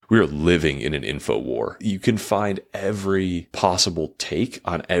We are living in an info war. You can find every possible take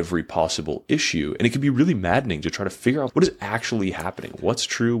on every possible issue, and it can be really maddening to try to figure out what is actually happening. What's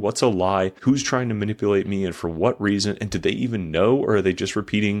true? What's a lie? Who's trying to manipulate me and for what reason? And did they even know, or are they just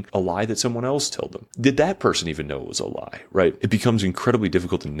repeating a lie that someone else told them? Did that person even know it was a lie, right? It becomes incredibly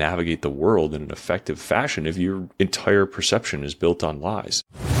difficult to navigate the world in an effective fashion if your entire perception is built on lies.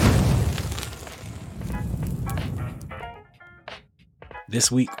 This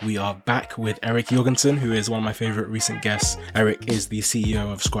week, we are back with Eric Jorgenson, who is one of my favorite recent guests. Eric is the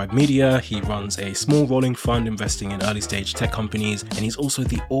CEO of Scribe Media. He runs a small rolling fund investing in early stage tech companies, and he's also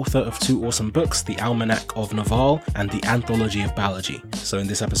the author of two awesome books, The Almanac of Naval and The Anthology of Balaji. So in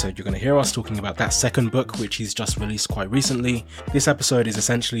this episode, you're going to hear us talking about that second book, which he's just released quite recently. This episode is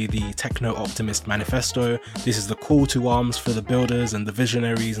essentially the Techno-optimist manifesto. This is the call to arms for the builders and the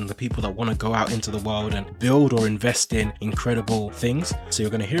visionaries and the people that want to go out into the world and build or invest in incredible things. So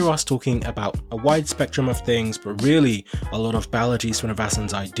you're going to hear us talking about a wide spectrum of things, but really a lot of Balaji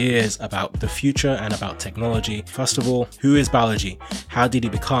Srinivasan's ideas about the future and about technology. First of all, who is Balaji? How did he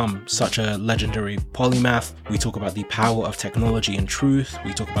become such a legendary polymath? We talk about the power of technology and truth.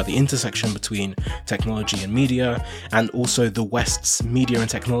 We talk about the intersection between technology and media, and also the West's media and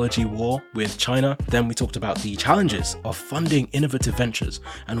technology war with China. Then we talked about the challenges of funding innovative ventures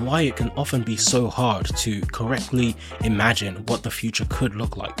and why it can often be so hard to correctly imagine what the future could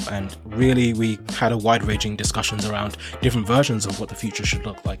look like. And really, we had a wide-ranging discussions around different versions of what the future should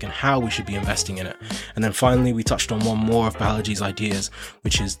look like and how we should be investing in it. And then finally, we touched on one more of Balaji's ideas,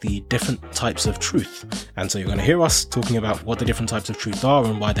 which is the different types of truth. And so you're going to hear us talking about what the different types of truth are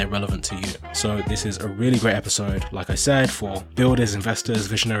and why they're relevant to you. So this is a really great episode, like I said, for builders, investors,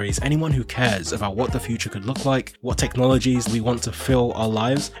 visionaries, anyone who cares about what the future could look like, what technologies we want to fill our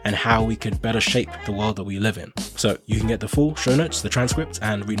lives, and how we could better shape the world that we live in. So you can get the full show notes, the transcript,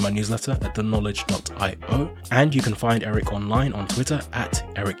 and read my newsletter at theknowledge.io. And you can find Eric online on Twitter at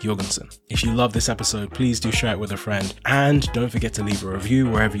Eric Jorgenson. If you love this episode, please do share it with a friend. And don't forget to leave a review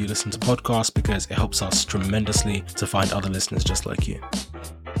wherever you listen to podcasts, because it helps us tremendously to find other listeners just like you.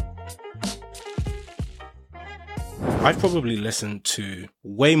 I've probably listened to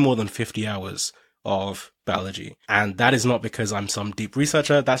way more than 50 hours of Balaji, and that is not because I'm some deep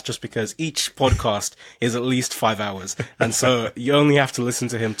researcher. That's just because each podcast is at least 5 hours, and so you only have to listen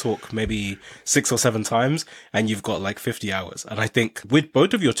to him talk maybe 6 or 7 times and you've got like 50 hours. And I think with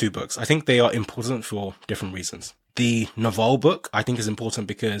both of your two books, I think they are important for different reasons. The Naval book, I think, is important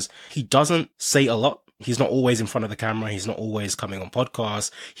because he doesn't say a lot. He's not always in front of the camera. He's not always coming on podcasts.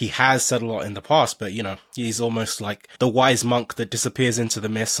 He has said a lot in the past, but he's almost like the wise monk that disappears into the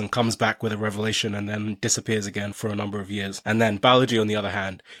mist and comes back with a revelation and then disappears again for a number of years. And then Balaji, on the other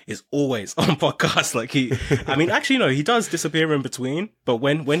hand, is always on podcasts. He does disappear in between, but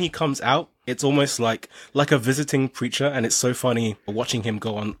when he comes out, it's almost like a visiting preacher, and it's so funny watching him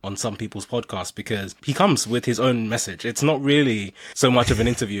go on some people's podcasts because he comes with his own message. It's not really so much of an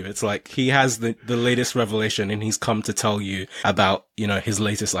interview. It's like he has the latest revelation and he's come to tell you about, his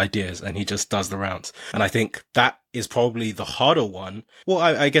latest ideas, and he just does the rounds. And I think that is probably the harder one. Well,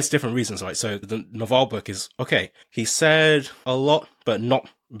 I guess different reasons, right? So the Naval book is, okay, he said a lot, but not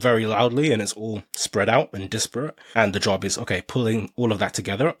very loudly, and it's all spread out and disparate. And the job is, okay, pulling all of that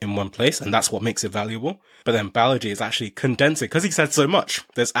together in one place, and that's what makes it valuable. But then Balaji is actually condensing, because he said so much.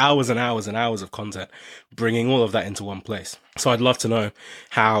 There's hours and hours and hours of content, bringing all of that into one place. So I'd love to know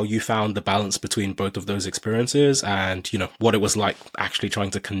how you found the balance between both of those experiences and, what it was like actually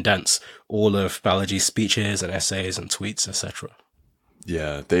trying to condense all of Balaji's speeches and essays and tweets, etc.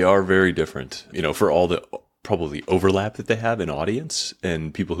 Yeah, they are very different, for all the probably overlap that they have in audience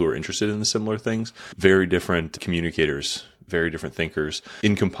and people who are interested in the similar things. Very different communicators, very different thinkers.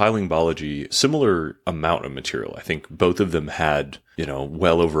 In compiling Balaji, similar amount of material. I think both of them had,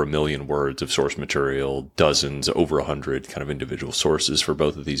 well over 1 million words of source material, dozens, over 100 kind of individual sources for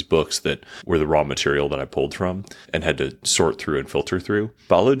both of these books that were the raw material that I pulled from and had to sort through and filter through.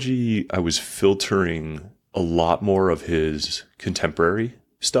 Balaji, I was filtering a lot more of his contemporary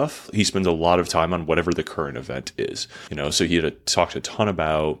stuff. He spends a lot of time on whatever the current event is, so he had talked a ton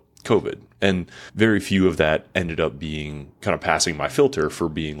about COVID, and very few of that ended up being kind of passing my filter for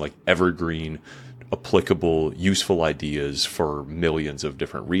being like evergreen, applicable, useful ideas for millions of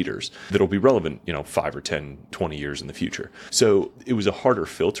different readers that'll be relevant, 5 or 10, 20 years in the future. So it was a harder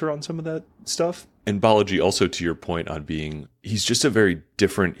filter on some of that stuff. And Balaji, also to your point on being, he's just a very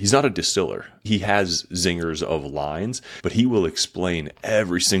different, he's not a distiller. He has zingers of lines, but he will explain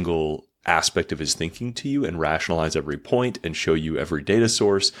every single aspect of his thinking to you and rationalize every point and show you every data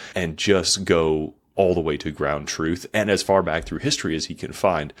source and just go all the way to ground truth and as far back through history as he can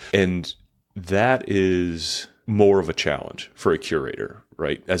find. And that is more of a challenge for a curator,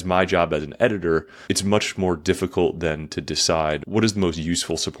 right? As my job as an editor, it's much more difficult than to decide what is the most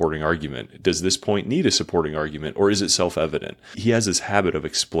useful supporting argument. Does this point need a supporting argument, or is it self-evident? He has this habit of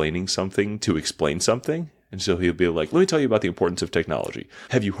explaining something to explain something. And so he'll be like, let me tell you about the importance of technology.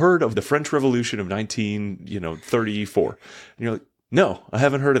 Have you heard of the French Revolution of 1934? And you're like, no, I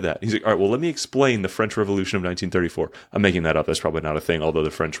haven't heard of that. He's like, all right, well, let me explain the French Revolution of 1934. I'm making that up. That's probably not a thing, although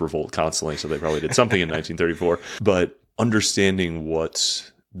the French revolt constantly, so they probably did something in 1934. But understanding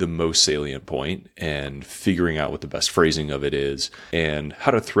what's the most salient point and figuring out what the best phrasing of it is and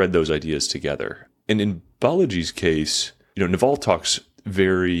how to thread those ideas together. And in Balaji's case, Naval talks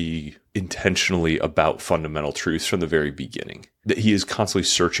very intentionally about fundamental truths from the very beginning. That he is constantly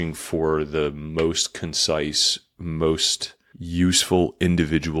searching for the most concise, most useful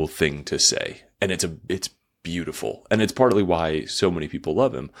individual thing to say. And it's beautiful. And it's partly why so many people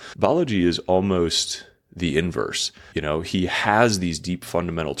love him. Balaji is almost the inverse. He has these deep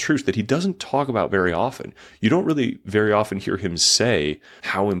fundamental truths that he doesn't talk about very often. You don't really very often hear him say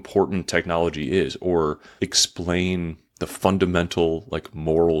how important technology is or explain the fundamental,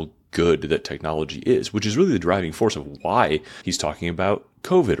 moral good that technology is, which is really the driving force of why he's talking about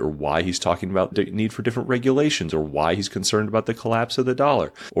COVID, or why he's talking about the need for different regulations, or why he's concerned about the collapse of the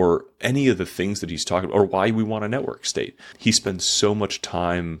dollar, or any of the things that he's talking about, or why we want a network state. He spends so much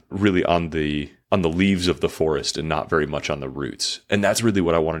time really on the leaves of the forest and not very much on the roots. And that's really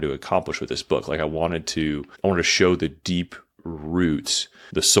what I wanted to accomplish with this book. I wanted to show the deep roots,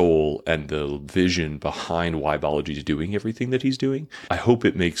 the soul, and the vision behind why Balaji is doing everything that he's doing. I hope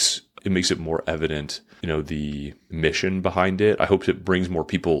it makes it more evident, the mission behind it. I hope it brings more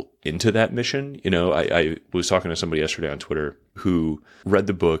people into that mission. I was talking to somebody yesterday on Twitter who read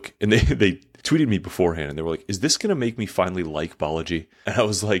the book, and they tweeted me beforehand, and they were like, is this going to make me finally like Balaji? And I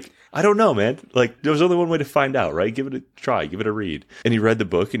was like, I don't know, man. There's only one way to find out, right? Give it a try, give it a read. And he read the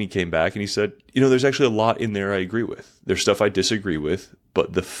book, and he came back, and he said, there's actually a lot in there I agree with. There's stuff I disagree with,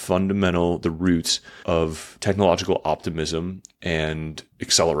 but the roots of technological optimism and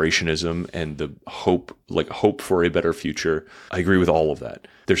accelerationism and the hope for a better future, I agree with all of that.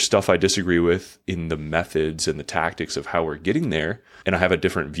 There's stuff I disagree with in the methods and the tactics of how we're getting there, and I have a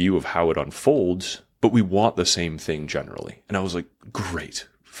different view of how it unfolds, but we want the same thing generally. And I was like, great.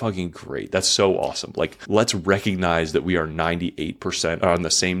 Fucking great. That's so awesome. Let's recognize that we are 98% on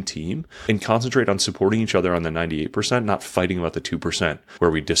the same team and concentrate on supporting each other on the 98%, not fighting about the 2% where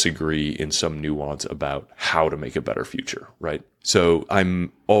we disagree in some nuance about how to make a better future, right? So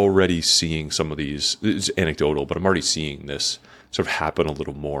I'm already seeing some of these, it's anecdotal, but I'm already seeing this sort of happen a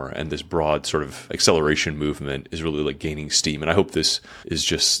little more. And this broad sort of acceleration movement is really gaining steam. And I hope this is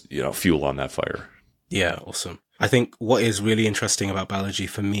just, fuel on that fire. Yeah, awesome. I think what is really interesting about Balaji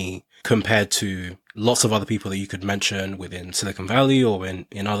for me, compared to lots of other people that you could mention within Silicon Valley or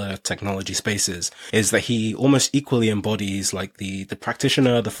in other technology spaces, is that he almost equally embodies the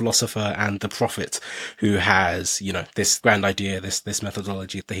practitioner, the philosopher, and the prophet who has, this grand idea, this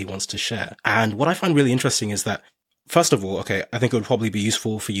methodology that he wants to share. And what I find really interesting is that, first of all, okay, I think it would probably be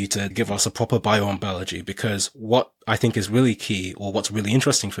useful for you to give us a proper bio on Balaji, because what I think is really key, or what's really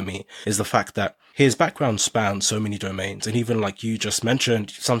interesting for me, is the fact that his background spans so many domains. And even like you just mentioned,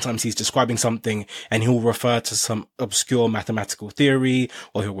 sometimes he's describing something and he'll refer to some obscure mathematical theory,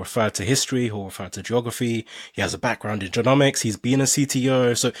 or he'll refer to history, he'll refer to geography. He has a background in genomics. He's been a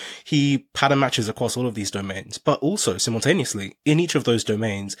CTO. So he pattern matches across all of these domains. But also simultaneously, in each of those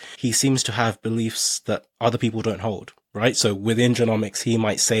domains, he seems to have beliefs that other people don't hold. Right? So within genomics, he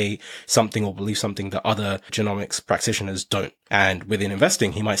might say something or believe something that other genomics practitioners don't. And within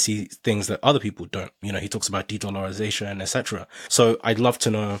investing, he might see things that other people don't. He talks about de-dollarization, etc. So I'd love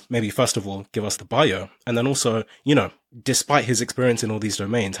to know, maybe first of all, give us the bio. And then also, despite his experience in all these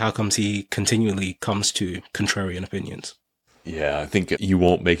domains, how comes he continually comes to contrarian opinions? Yeah, I think you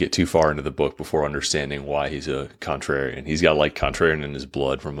won't make it too far into the book before understanding why he's a contrarian. He's got contrarian in his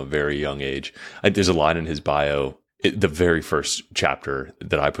blood from a very young age. There's a line in his bio, the very first chapter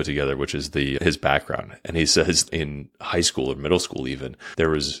that I put together, which is his background. And he says in high school or middle school even, there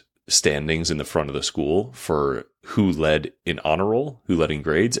was standings in the front of the school for who led in honor roll, who led in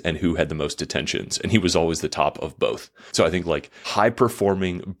grades, and who had the most detentions. And he was always the top of both. So I think high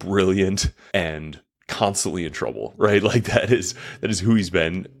performing, brilliant, and constantly in trouble, right? That is who he's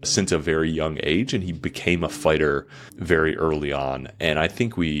been since a very young age. And he became a fighter very early on. And I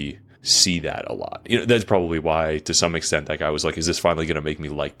think we see that a lot. That's probably why, to some extent, that guy was like, is this finally going to make me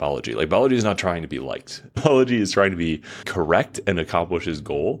like Balaji? Like, Balaji is not trying to be liked. Balaji is trying to be correct and accomplish his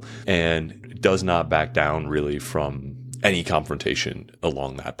goal, and does not back down really from any confrontation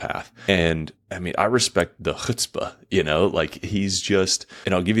along that path. And I mean, I respect the chutzpah, like he's just,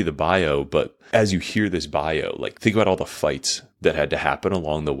 and I'll give you the bio, but as you hear this bio, like think about all the fights that had to happen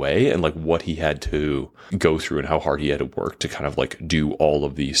along the way and like what he had to go through and how hard he had to work to kind of like do all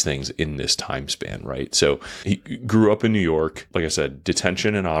of these things in this time span, right? So he grew up in New York, like I said,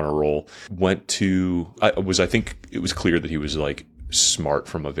 detention and honor roll, I think it was clear that he was like smart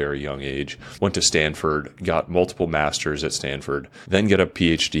from a very young age, went to Stanford, got multiple masters at Stanford, then got a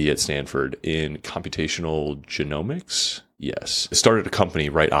PhD at Stanford in computational genomics. Yes. Started a company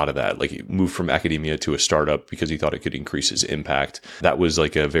right out of that. Like he moved from academia to a startup because he thought it could increase his impact. That was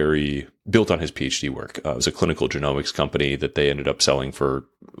like a very built on his PhD work. It was a clinical genomics company that they ended up selling for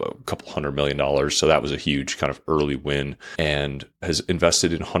a couple $100 million. So that was a huge kind of early win, and has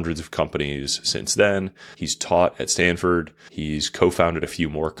invested in hundreds of companies since then. He's taught at Stanford. He's co-founded a few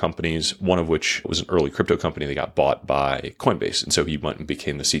more companies, one of which was an early crypto company that got bought by Coinbase. And so he went and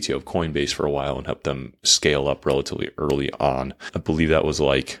became the CTO of Coinbase for a while and helped them scale up relatively early on. I believe that was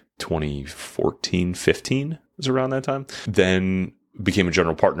like 2014, 15 was around that time. Then became a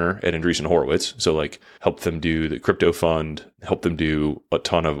general partner at Andreessen Horowitz. So like helped them do the crypto fund, helped them do a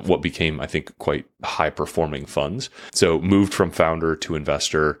ton of what became, I think, quite high performing funds. So moved from founder to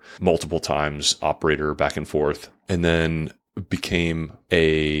investor multiple times, operator back and forth, and then became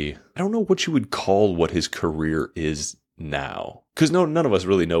I don't know what you would call what his career is now, because none of us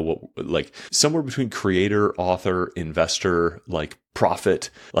really know what, like somewhere between creator, author, investor, like prophet.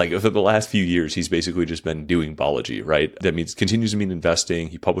 Like for the last few years, he's basically just been doing Balaji, right? That means continues to mean investing.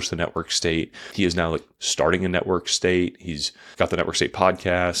 He published the Network State. He is now like starting a Network State. He's got the Network State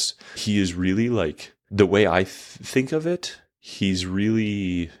podcast. He is really like, the way I think of it, he's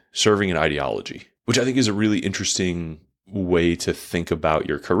really serving an ideology, which I think is a really interesting way to think about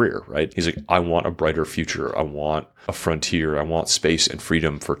your career, right? He's like, I want a brighter future. I want a frontier. I want space and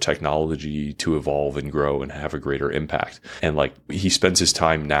freedom for technology to evolve and grow and have a greater impact. And like, he spends his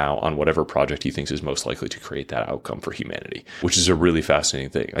time now on whatever project he thinks is most likely to create that outcome for humanity, which is a really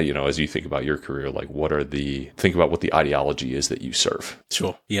fascinating thing. As you think about your career, like think about what the ideology is that you serve.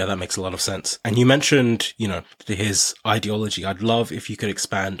 Sure. Yeah, that makes a lot of sense. And you mentioned, his ideology. I'd love if you could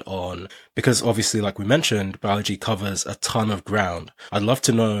expand on, because obviously, like we mentioned, Balaji covers a ton of ground. I'd love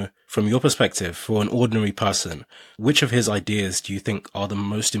to know, from your perspective, for an ordinary person, which of his ideas do you think are the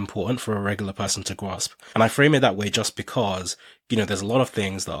most important for a regular person to grasp? And I frame it that way just because, there's a lot of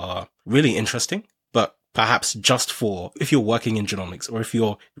things that are really interesting, but perhaps just for if you're working in genomics or if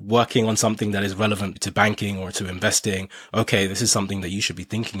you're working on something that is relevant to banking or to investing, okay, this is something that you should be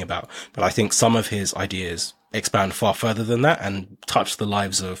thinking about. But I think some of his ideas expand far further than that and touch the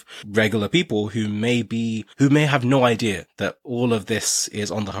lives of regular people who may have no idea that all of this is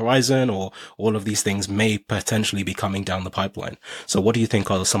on the horizon, or all of these things may potentially be coming down the pipeline. So what do you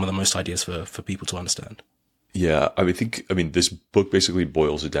think are some of the most ideas for people to understand? Yeah, I mean, this book basically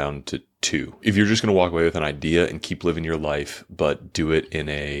boils it down to two. If you're just going to walk away with an idea and keep living your life, but do it in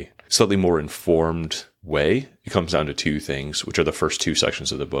a slightly more informed way, it comes down to two things, which are the first two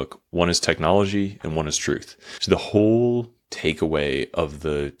sections of the book. One is technology and one is truth. So the whole takeaway of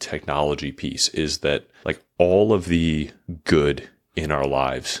the technology piece is that like all of the good in our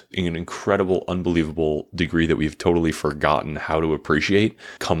lives, in an incredible, unbelievable degree that we've totally forgotten how to appreciate,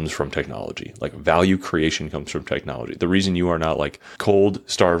 comes from technology. Like value creation comes from technology. The reason you are not like cold,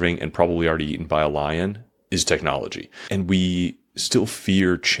 starving, and probably already eaten by a lion is technology. And we still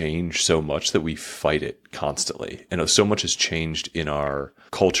fear change so much that we fight it constantly. And so much has changed in our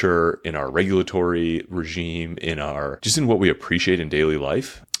culture, in our regulatory regime, in what we appreciate in daily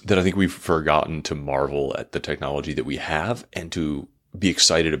life, that I think we've forgotten to marvel at the technology that we have and to be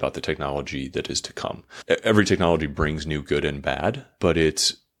excited about the technology that is to come. Every technology brings new good and bad, but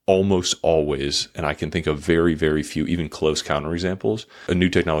it's almost always, and I can think of very, very few, even close counterexamples, a new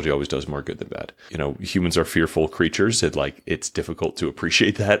technology always does more good than bad. Humans are fearful creatures, and like it's difficult to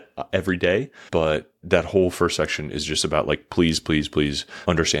appreciate that every day. But that whole first section is just about like, please, please, please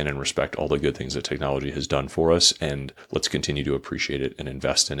understand and respect all the good things that technology has done for us, and let's continue to appreciate it and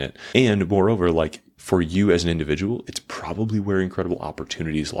invest in it. And moreover, like for you as an individual, it's probably where incredible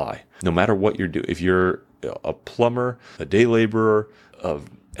opportunities lie. No matter what you're doing, if you're a plumber, a day laborer,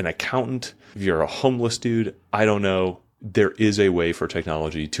 an accountant, if you're a homeless dude, I don't know, there is a way for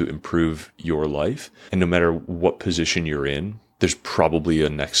technology to improve your life. And no matter what position you're in, there's probably a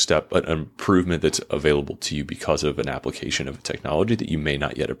next step, an improvement that's available to you because of an application of a technology that you may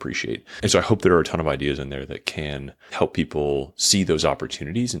not yet appreciate. And so I hope there are a ton of ideas in there that can help people see those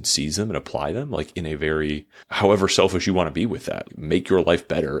opportunities and seize them and apply them, like in a very, however selfish you want to be with that. Make your life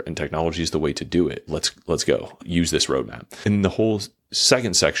better, and technology is the way to do it. Let's go. Use this roadmap. And the whole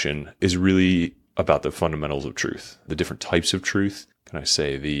second section is really about the fundamentals of truth, the different types of truth. Can I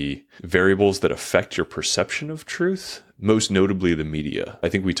say the variables that affect your perception of truth? Most notably the media. I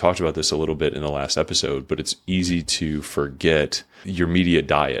think we talked about this a little bit in the last episode, but it's easy to forget your media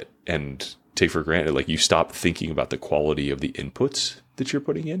diet and take for granted, like you stop thinking about the quality of the inputs that you're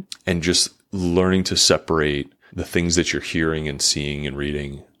putting in and just learning to separate the things that you're hearing and seeing and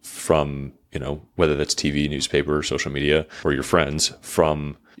reading from, whether that's TV, newspaper, social media, or your friends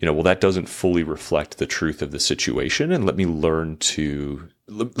from, well, that doesn't fully reflect the truth of the situation. And let me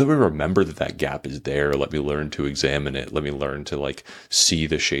remember that gap is there. Let me learn to examine it. Let me learn to see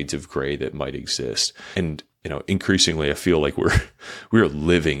the shades of gray that might exist. And, increasingly I feel like we're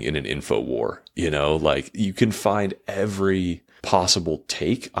living in an info war, you can find every possible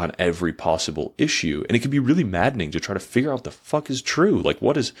take on every possible issue. And it can be really maddening to try to figure out the fuck is true. Like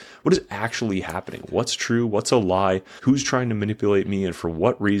what is actually happening? What's true? What's a lie? Who's trying to manipulate me and for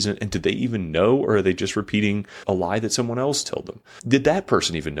what reason? And did they even know, or are they just repeating a lie that someone else told them? Did that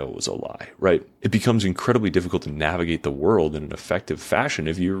person even know it was a lie, right? It becomes incredibly difficult to navigate the world in an effective fashion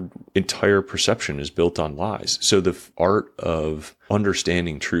if your entire perception is built on lies. So the art of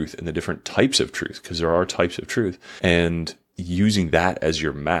understanding truth and the different types of truth, because there are types of truth, and using that as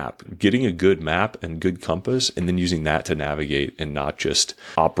your map, getting a good map and good compass, and then using that to navigate and not just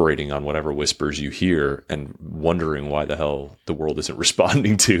operating on whatever whispers you hear and wondering why the hell the world isn't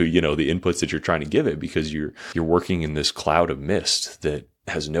responding to, the inputs that you're trying to give it, because you're working in this cloud of mist that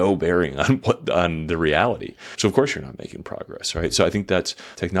has no bearing on the reality. So of course you're not making progress, right? So I think that's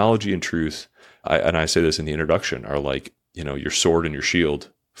technology and truth. And I say this in the introduction, are like, your sword and your shield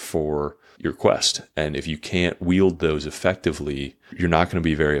for your quest. And if you can't wield those effectively, you're not going to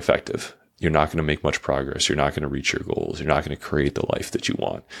be very effective. You're not going to make much progress. You're not going to reach your goals. You're not going to create the life that you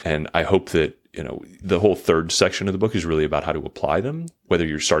want. And I hope that, the whole third section of the book is really about how to apply them, whether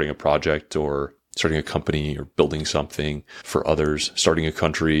you're starting a project or starting a company or building something for others, starting a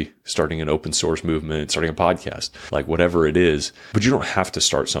country, starting an open source movement, starting a podcast, like whatever it is. But you don't have to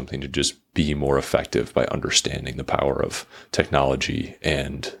start something to just be more effective by understanding the power of technology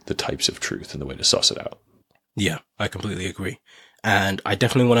and the types of truth and the way to suss it out. Yeah, I completely agree. And I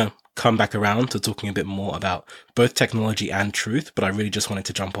definitely want to come back around to talking a bit more about both technology and truth, but I really just wanted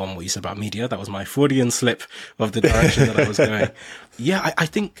to jump on what you said about media. That was my Freudian slip of the direction that I was going. Yeah, I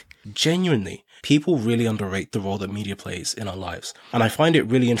think genuinely people really underrate the role that media plays in our lives. And I find it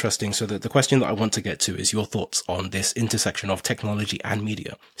really interesting. So that the question that I want to get to is your thoughts on this intersection of technology and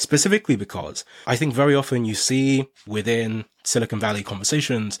media, specifically because I think very often you see within Silicon Valley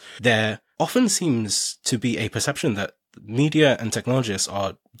conversations, there often seems to be a perception that media and technologists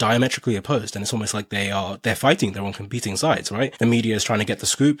are diametrically opposed, and it's almost like they're fighting, they're on competing sides, right? The media is trying to get the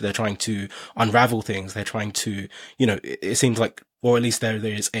scoop, they're trying to unravel things, they're trying to, it seems like, or at least there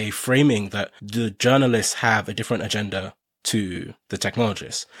is a framing that the journalists have a different agenda to the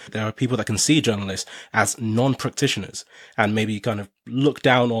technologists. There are people that can see journalists as non-practitioners and maybe kind of look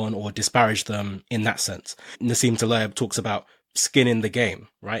down on or disparage them in that sense. Nassim Taleb talks about skin in the game,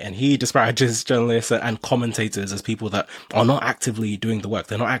 right? And he disparages journalists and commentators as people that are not actively doing the work.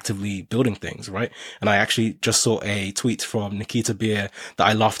 They're not actively building things, right? And I actually just saw a tweet from Nikita Beer that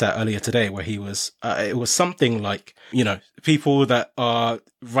I laughed at earlier today, where he was, it was something like, people that are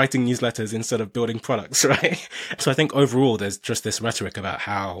writing newsletters instead of building products, right? So I think overall there's just this rhetoric about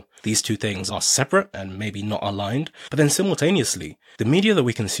how these two things are separate and maybe not aligned. But then simultaneously, the media that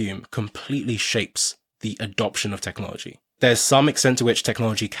we consume completely shapes the adoption of technology. There's some extent to which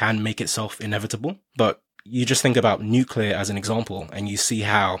technology can make itself inevitable, but you just think about nuclear as an example and you see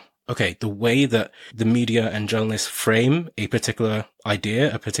how, okay, the way that the media and journalists frame a particular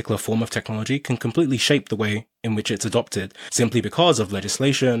idea, a particular form of technology can completely shape the way in which it's adopted simply because of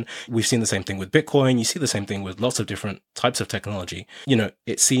legislation. We've seen the same thing with Bitcoin. You see the same thing with lots of different types of technology.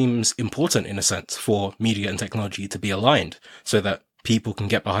 It seems important in a sense for media and technology to be aligned so that people can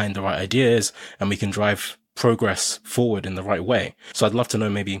get behind the right ideas and we can drive progress forward in the right way. So I'd love to know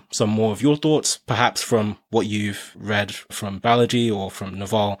maybe some more of your thoughts, perhaps from what you've read from Balaji or from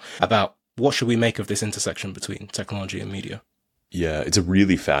Naval, about what should we make of this intersection between technology and media? Yeah, it's a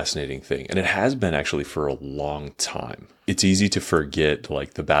really fascinating thing. And it has been actually for a long time. It's easy to forget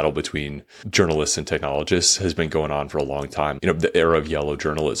like the battle between journalists and technologists has been going on for a long time. The era of yellow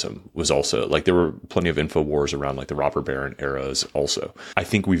journalism was also like there were plenty of info wars around like the robber baron eras also. I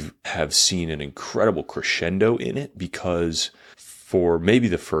think have seen an incredible crescendo in it because for maybe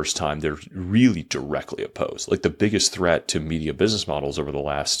the first time, they're really directly opposed. Like the biggest threat to media business models over the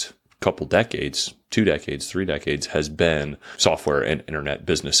last couple decades, 2 decades, 3 decades, has been software and internet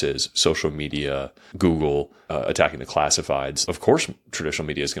businesses, social media, Google, attacking the classifieds. Of course, traditional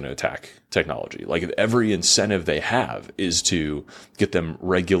media is going to attack technology. Like every incentive they have is to get them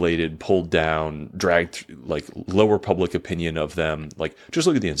regulated, pulled down, dragged, like lower public opinion of them. Like just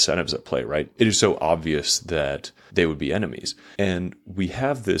look at the incentives at play, right? It is so obvious that they would be enemies. And we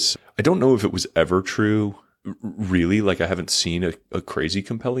have this, I don't know if it was ever true really, like I haven't seen a crazy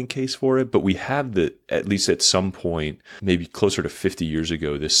compelling case for it, but we have at least at some point, maybe closer to 50 years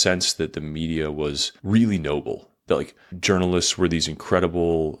ago, this sense that the media was really noble. That like journalists were these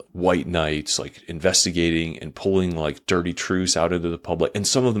incredible white knights, like investigating and pulling like dirty truths out into the public. And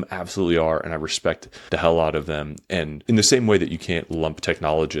some of them absolutely are. And I respect the hell out of them. And in the same way that you can't lump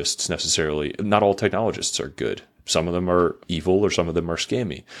technologists necessarily, not all technologists are good. Some of them are evil or some of them are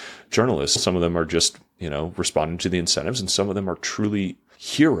scammy. Journalists, some of them are just, responding to the incentives, and some of them are truly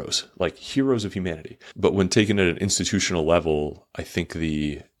heroes, like heroes of humanity. But when taken at an institutional level, I think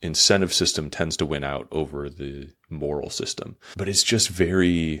the incentive system tends to win out over the moral system. But it's just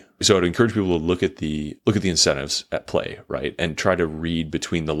so I'd encourage people to look at the incentives at play, right? And try to read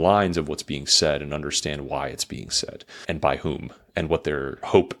between the lines of what's being said and understand why it's being said and by whom and what their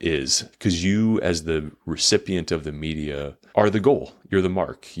hope is. Because you, as the recipient of the media, are the goal. You're the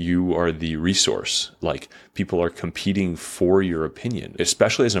mark. You are the resource. Like people are competing for your opinion,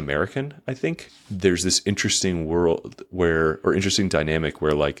 especially as an American. I think there's this interesting interesting dynamic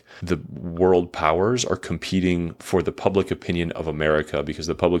where like the world powers are competing for the public opinion of America, because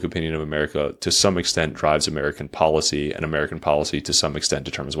the public opinion of America to some extent drives American policy, and American policy to some extent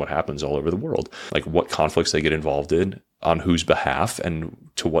determines what happens all over the world. Like what conflicts they get involved in, on whose behalf, and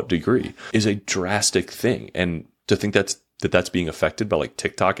to what degree is a drastic thing. And to think that's being affected by like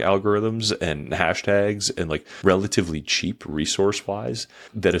TikTok algorithms and hashtags and like relatively cheap resource wise,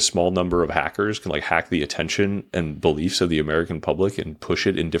 that a small number of hackers can like hack the attention and beliefs of the American public and push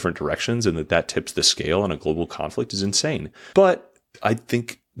it in different directions, and that tips the scale on a global conflict is insane. But I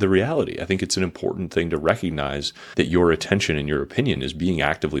think I think it's an important thing to recognize that your attention and your opinion is being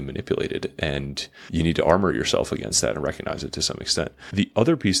actively manipulated, and you need to armor yourself against that and recognize it to some extent. The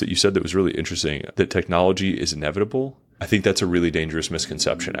other piece that you said that was really interesting, that technology is inevitable, I think that's a really dangerous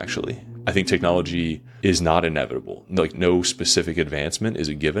misconception, actually. I think technology is not inevitable. Like no specific advancement is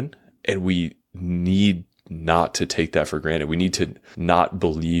a given, and we need not to take that for granted. We need to not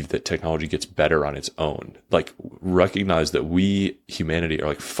believe that technology gets better on its own. Like recognize that we, humanity, are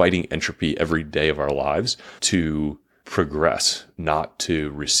like fighting entropy every day of our lives to progress, not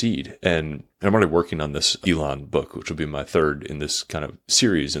to recede. And I'm already working on this Elon book, which will be my third in this kind of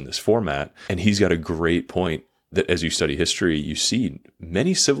series in this format. And he's got a great point that as you study history, you see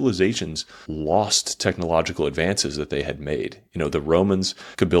many civilizations lost technological advances that they had made. The Romans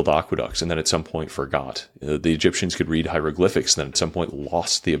could build aqueducts and then at some point forgot. The Egyptians could read hieroglyphics and then at some point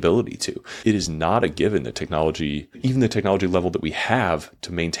lost the ability to. It is not a given that technology, even the technology level that we have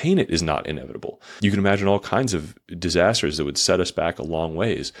to maintain it, is not inevitable. You can imagine all kinds of disasters that would set us back a long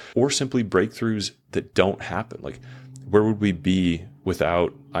ways, or simply breakthroughs that don't happen. Like, where would we be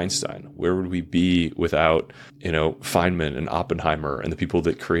without Einstein? Where would we be without, Feynman and Oppenheimer and the people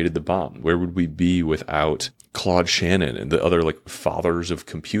that created the bomb? Where would we be without Claude Shannon and the other like fathers of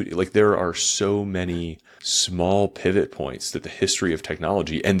computing? Like there are so many small pivot points that the history of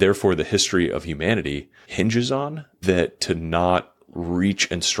technology, and therefore the history of humanity, hinges on, that to not reach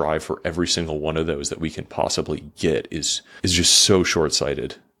and strive for every single one of those that we can possibly get is just so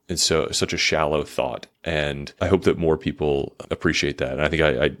short-sighted. It's such a shallow thought. And I hope that more people appreciate that. And I think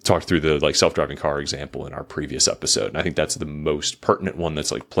I talked through the like self-driving car example in our previous episode. And I think that's the most pertinent one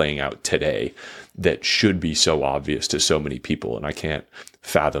that's like playing out today, that should be so obvious to so many people. And I can't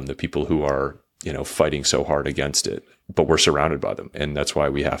fathom the people who are, fighting so hard against it, but we're surrounded by them. And that's why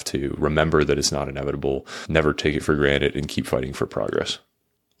we have to remember that it's not inevitable, never take it for granted, and keep fighting for progress.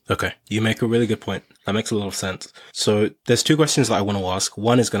 Okay, you make a really good point. That makes a lot of sense. So there's 2 questions that I want to ask.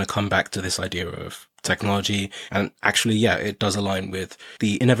 One is going to come back to this idea of technology. And actually, yeah, it does align with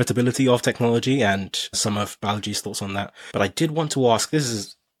the inevitability of technology and some of Balaji's thoughts on that. But I did want to ask, this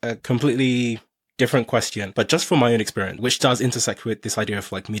is a completely different question, but just from my own experience, which does intersect with this idea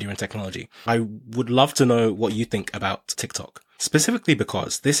of like media and technology. I would love to know what you think about TikTok. specifically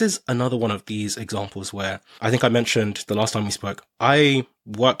because this is another one of these examples where I think I mentioned the last time we spoke, I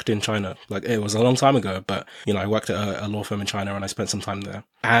worked in China. Like, it was a long time ago, but, you know, I worked at a law firm in China and I spent some time there.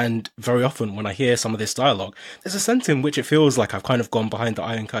 And very often when I hear some of this dialogue, there's a sense in which it feels like I've kind of gone behind the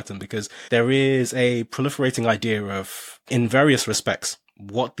Iron Curtain, because there is a proliferating idea of, in various respects,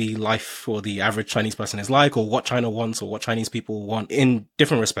 what the life for the average Chinese person is like, or what China wants, or what Chinese people want in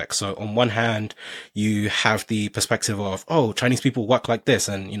different respects. So on one hand, you have the perspective of, oh, Chinese people work like this,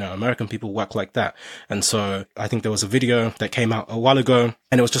 and, you know, American people work like that. And so I think there was a video that came out a while ago,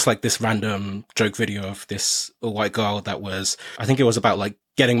 and it was just like this random joke video of this white girl that was, I think it was about like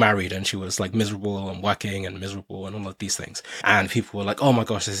getting married, and she was like miserable and working and miserable and all of these things. And people were like, oh my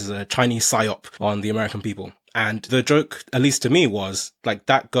gosh, this is a Chinese psyop on the American people. And the joke, at least to me, was like,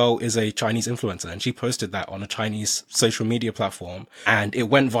 that girl is a Chinese influencer, and she posted that on a Chinese social media platform, and it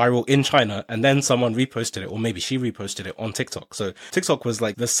went viral in China, and then someone reposted it, or maybe she reposted it on TikTok. So TikTok was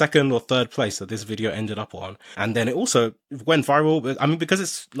like the second or third place that this video ended up on. And then it also went viral, I mean, because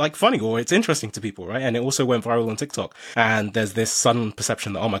it's like funny, or it's interesting to people, right? And it also went viral on TikTok. And there's this sudden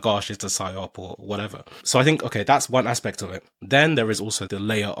perception that, oh my gosh, it's a psyop or whatever. So I think, okay, that's one aspect of it. Then there is also the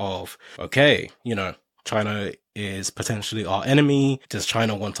layer of, okay, you know, China is potentially our enemy. Does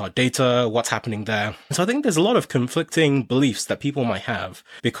China want our data? What's happening there? So I think there's a lot of conflicting beliefs that people might have,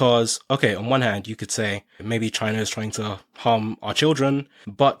 because, okay, on one hand, you could say maybe China is trying to harm our children,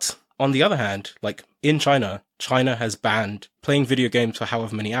 but on the other hand, like in China, China has banned playing video games for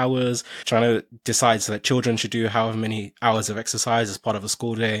however many hours. China decides that children should do however many hours of exercise as part of a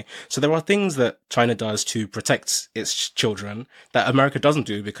school day. So there are things that China does to protect its children that America doesn't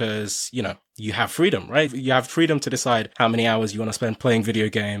do, because, you know, you have freedom, right? You have freedom to decide how many hours you want to spend playing video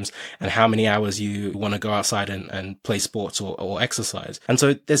games and how many hours you want to go outside and play sports or exercise. And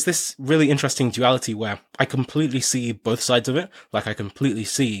so there's this really interesting duality where I completely see both sides of it. Like, I completely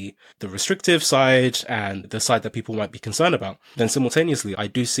see the restrictive side and the side that people might be concerned about. Then simultaneously, I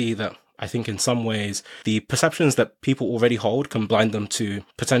do see that I think in some ways, the perceptions that people already hold can blind them to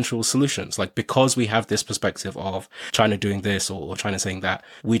potential solutions. Like, because we have this perspective of China doing this or China saying that,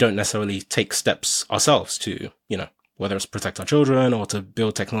 we don't necessarily take steps ourselves to, you know, whether it's protect our children or to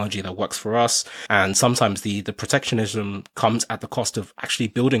build technology that works for us. And sometimes the protectionism comes at the cost of actually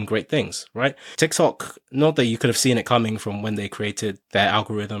building great things, right? TikTok, not that you could have seen it coming from when they created their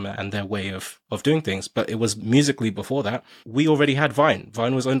algorithm and their way of doing things, but it was musically before that. We already had Vine.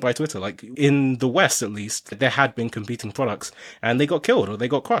 Vine was owned by Twitter. Like, in the West, at least, there had been competing products and they got killed or they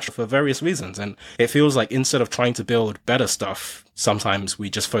got crushed for various reasons. And it feels like instead of trying to build better stuff, sometimes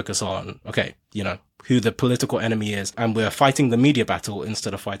we just focus on, okay, you know, who the political enemy is, and we're fighting the media battle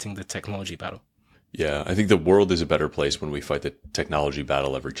instead of fighting the technology battle. Yeah, I think the world is a better place when we fight the technology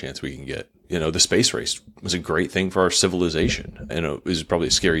battle every chance we can get. You know, the space race was a great thing for our civilization. And it was probably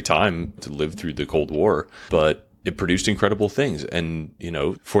a scary time to live through the Cold War, but it produced incredible things. And, you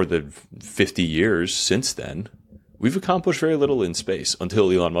know, for the 50 years since then, we've accomplished very little in space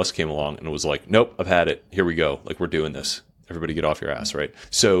until Elon Musk came along and was like, nope, I've had it. Here we go. Like, we're doing this. Everybody get off your ass, right?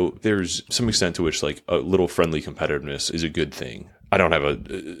 So there's some extent to which, like, a little friendly competitiveness is a good thing. I don't have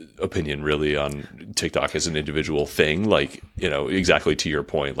an opinion really on TikTok as an individual thing. Like, you know, exactly to your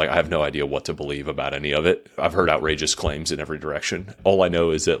point, like, I have no idea what to believe about any of it. I've heard outrageous claims in every direction. All I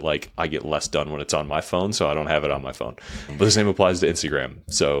know is that, like, I get less done when it's on my phone, so I don't have it on my phone. But the same applies to Instagram.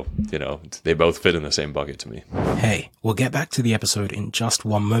 So, you know, they both fit in the same bucket to me. Hey, we'll get back to the episode in just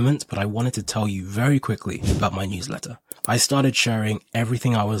one moment, but I wanted to tell you very quickly about my newsletter. I started sharing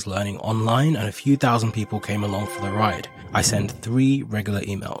everything I was learning online, and a few thousand people came along for the ride. I send 3 regular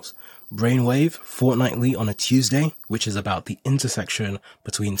emails. Brainwave, fortnightly on a Tuesday, which is about the intersection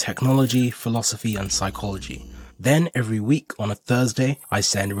between technology, philosophy, and psychology. Then every week on a Thursday, I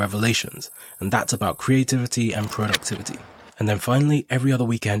send Revelations, and that's about creativity and productivity. And then finally, every other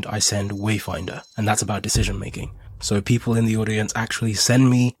weekend, I send Wayfinder, and that's about decision making. So people in the audience actually send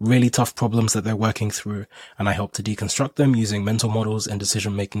me really tough problems that they're working through, and I help to deconstruct them using mental models and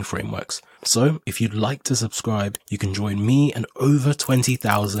decision-making frameworks. So if you'd like to subscribe, you can join me and over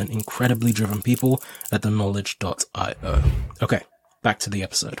 20,000 incredibly driven people at theknowledge.io. Okay, back to the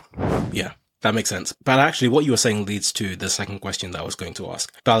episode. Yeah. That makes sense. But actually, what you were saying leads to the second question that I was going to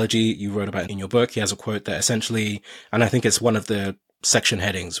ask. Balaji, you wrote about in your book, he has a quote that essentially, and I think it's one of the section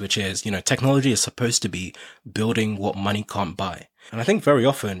headings, which is, technology is supposed to be building what money can't buy. And I think very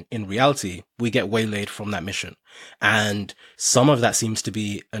often in reality, we get waylaid from that mission. And some of that seems to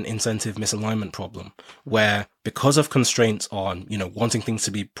be an incentive misalignment problem where because of constraints on, wanting things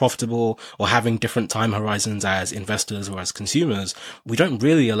to be profitable or having different time horizons as investors or as consumers, we don't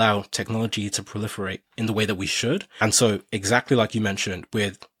really allow technology to proliferate in the way that we should. And so exactly like you mentioned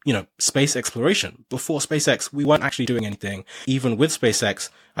with space exploration. Before SpaceX, we weren't actually doing anything. Even with SpaceX,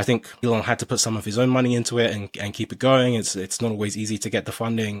 I think Elon had to put some of his own money into it and keep it going. It's not always easy to get the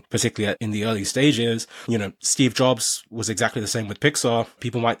funding, particularly in the early stages. Steve Jobs was exactly the same with Pixar.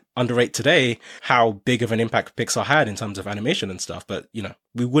 People might underrate today how big of an impact Pixar had in terms of animation and stuff. But,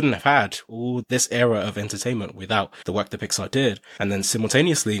 we wouldn't have had all this era of entertainment without the work that Pixar did. And then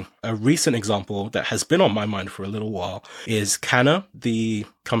simultaneously, a recent example that has been on my mind for a little while is Canna, the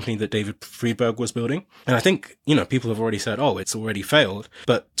company that David Friedberg was building. And I think, people have already said, oh, it's already failed.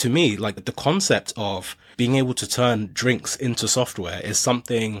 But to me, like the concept of being able to turn drinks into software is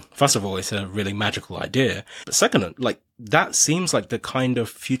something, first of all, it's a really magical idea. But second, that seems like the kind of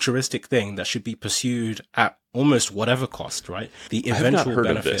futuristic thing that should be pursued at almost whatever cost, right? The eventual benefit. I have not heard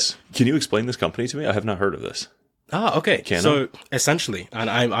benefit. of this. Can you explain this company to me? I have not heard of this. Okay. Can So essentially, and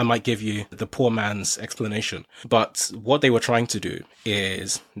I might give you the poor man's explanation, but what they were trying to do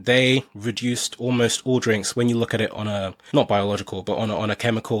is they reduced almost all drinks when you look at it on a, not biological, but on a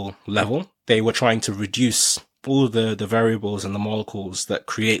chemical level. They were trying to reduce all the variables and the molecules that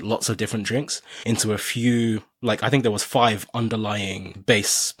create lots of different drinks into a few, I think there was 5 underlying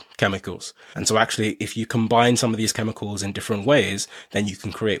base chemicals. And so actually, if you combine some of these chemicals in different ways, then you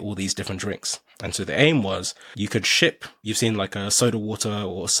can create all these different drinks. And so the aim was you could ship, you've seen like a soda water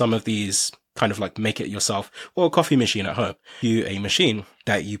or some of these kind of like make it yourself or a coffee machine at home. A machine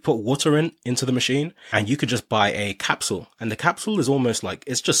that you put water into the machine and you could just buy a capsule. And the capsule is almost like,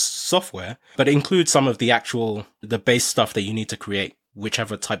 it's just software, but it includes some of the base stuff that you need to create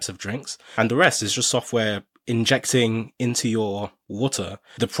whichever types of drinks. And the rest is just software injecting into your water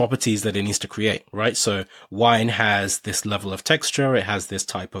the properties that it needs to create, right? So wine has this level of texture, it has this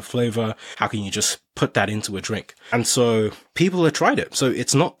type of flavor. How can you just put that into a drink? And so people have tried it. So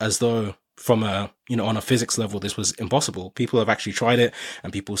it's not as though from on a physics level, this was impossible. People have actually tried it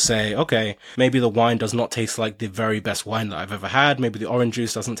and people say, okay, maybe the wine does not taste like the very best wine that I've ever had. Maybe the orange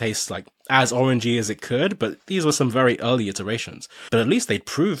juice doesn't taste like as orangey as it could, but these were some very early iterations. But at least they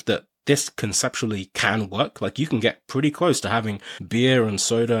proved that this conceptually can work. Like you can get pretty close to having beer and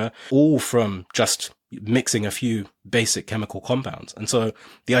soda all from just mixing a few basic chemical compounds. And so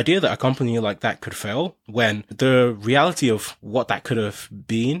the idea that a company like that could fail when the reality of what that could have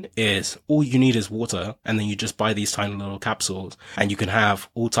been is all you need is water and then you just buy these tiny little capsules and you can have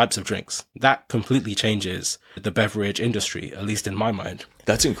all types of drinks. That completely changes the beverage industry, at least in my mind.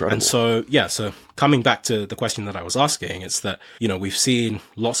 That's incredible. And so, so coming back to the question that I was asking, it's that, we've seen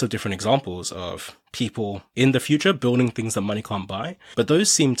lots of different examples of people in the future building things that money can't buy, but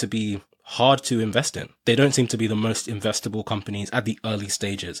those seem to be hard to invest in. They don't seem to be the most investable companies at the early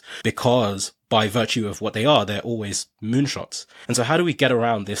stages because by virtue of what they are, they're always moonshots. And so how do we get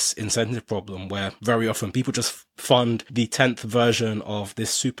around this incentive problem where very often people just fund the 10th version of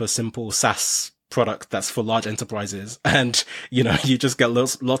this super simple SaaS product that's for large enterprises and you just get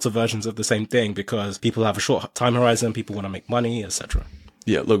lots of versions of the same thing because people have a short time horizon, people want to make money, etc.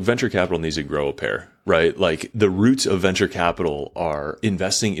 Yeah, look, venture capital needs to grow a pair, right? Like the roots of venture capital are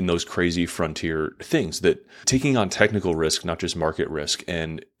investing in those crazy frontier things, that taking on technical risk, not just market risk,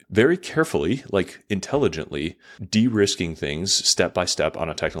 and very carefully, like intelligently, de-risking things step by step on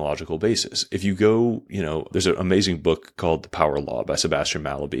a technological basis. If you go, there's an amazing book called The Power Law by Sebastian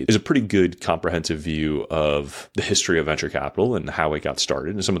Mallaby. It's a pretty good comprehensive view of the history of venture capital and how it got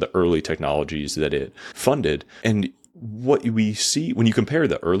started and some of the early technologies that it funded. And what we see when you compare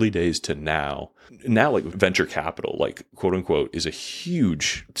the early days to now like venture capital, like quote unquote, is a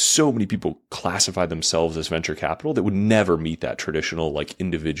huge, so many people classify themselves as venture capital that would never meet that traditional, like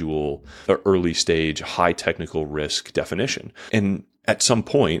individual or early stage, high technical risk definition. And at some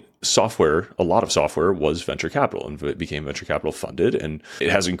point, a lot of software was venture capital and it became venture capital funded. And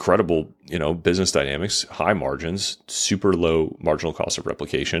it has incredible, business dynamics, high margins, super low marginal cost of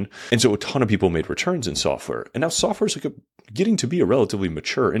replication. And so a ton of people made returns in software. And now software is getting to be a relatively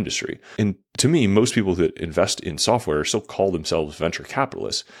mature industry. And to me, most people that invest in software still call themselves venture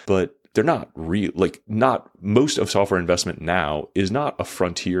capitalists. But they're not real. Like, not most of software investment now is not a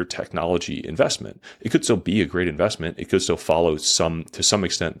frontier technology investment. It could still be a great investment. It could still follow to some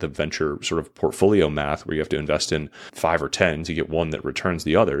extent the venture sort of portfolio math where you have to invest in 5 or 10 to get one that returns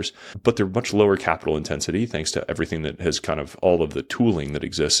the others, but they're much lower capital intensity thanks to everything that has kind of all of the tooling that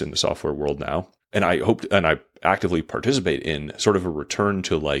exists in the software world now. And I hope, and I actively participate in sort of a return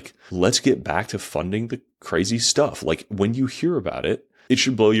to like, let's get back to funding the crazy stuff. Like, when you hear about it, it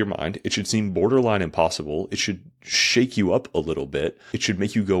should blow your mind. It should seem borderline impossible. It should shake you up a little bit. It should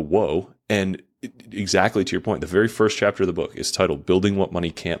make you go, whoa. And exactly to your point, the very first chapter of the book is titled Building What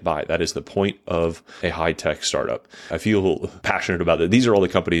Money Can't Buy. That is the point of a high-tech startup. I feel passionate about that. These are all the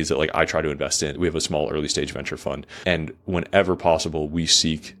companies that like I try to invest in. We have a small early stage venture fund. And whenever possible, we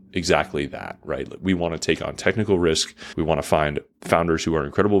seek exactly that, right? We want to take on technical risk. We want to find founders who are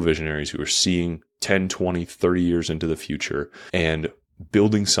incredible visionaries, who are seeing 10, 20, 30 years into the future and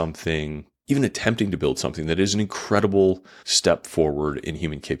building something, even attempting to build something that is an incredible step forward in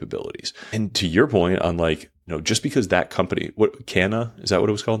human capabilities. And to your point on like, just because that company, Canna, is that what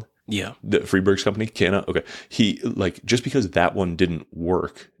it was called? Yeah. The Freeberg's company, Canna. Okay. Just because that one didn't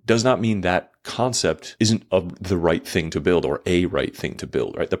work does not mean that concept isn't the right thing to build or a right thing to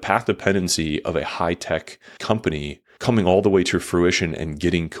build, right? The path dependency of a high tech company coming all the way to fruition and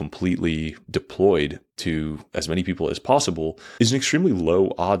getting completely deployed to as many people as possible is an extremely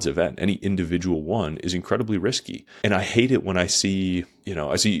low odds event. Any individual one is incredibly risky. And I hate it when I see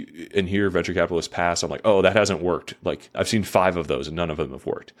and hear venture capitalists pass. I'm like, oh, that hasn't worked. Like, I've seen 5 of those and none of them have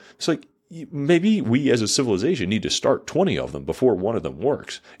worked. It's like, maybe we as a civilization need to start 20 of them before one of them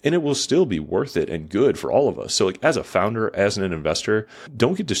works, and it will still be worth it and good for all of us. So like, as a founder, as an investor,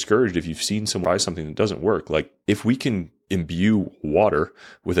 don't get discouraged if you've seen someone try something that doesn't work. Like, if we can imbue water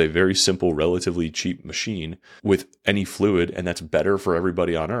with a very simple, relatively cheap machine with any fluid, and that's better for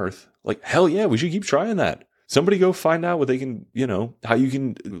everybody on Earth, like, hell yeah, we should keep trying that. Somebody go find out what they can, how you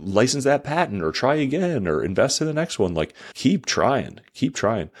can license that patent or try again or invest in the next one. Like, keep trying.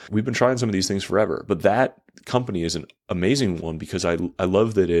 We've been trying some of these things forever, but that company is an amazing one because I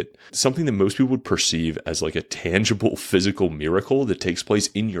love that it's something that most people would perceive as like a tangible physical miracle that takes place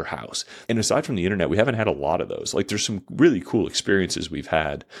in your house. And aside from the internet, we haven't had a lot of those. Like, there's some really cool experiences we've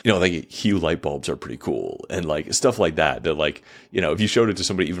had. Like Hue light bulbs are pretty cool and like stuff like that like, if you showed it to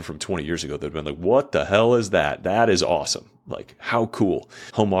somebody even from 20 years ago, they'd been like, what the hell is that? That is awesome. Like, how cool.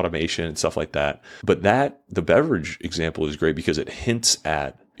 Home automation and stuff like that. But the beverage example is great because it hints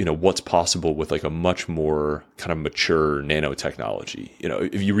at what's possible with like a much more kind of mature nanotechnology.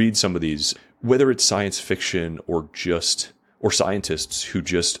 If you read some of these, whether it's science fiction or scientists who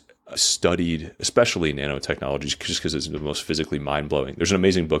just studied, especially nanotechnologies, just because it's the most physically mind-blowing. There's an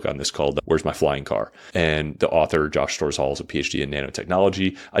amazing book on this called Where's My Flying Car? And the author, Josh Storzal, is a PhD in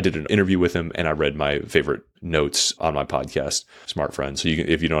nanotechnology. I did an interview with him and I read my favorite notes on my podcast, Smart Friend. So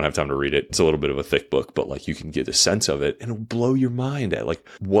if you don't have time to read it, it's a little bit of a thick book, but like, you can get a sense of it and it'll blow your mind at like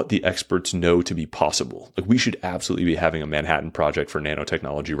what the experts know to be possible. Like, we should absolutely be having a Manhattan Project for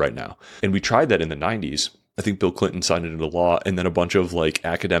nanotechnology right now. And we tried that in the 90s. I think Bill Clinton signed it into law, and then a bunch of like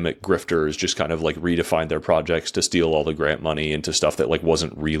academic grifters just kind of like redefined their projects to steal all the grant money into stuff that like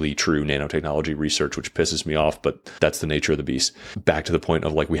wasn't really true nanotechnology research, which pisses me off, but that's the nature of the beast. Back to the point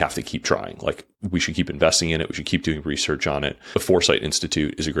of like, we have to keep trying. Like, we should keep investing in it. We should keep doing research on it. The Foresight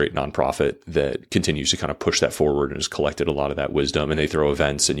Institute is a great nonprofit that continues to kind of push that forward and has collected a lot of that wisdom, and they throw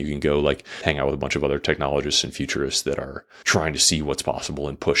events and you can go like hang out with a bunch of other technologists and futurists that are trying to see what's possible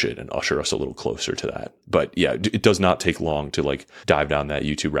and push it and usher us a little closer to that. But yeah, it does not take long to like dive down that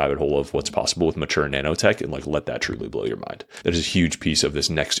YouTube rabbit hole of what's possible with mature nanotech and like let that truly blow your mind. That is a huge piece of this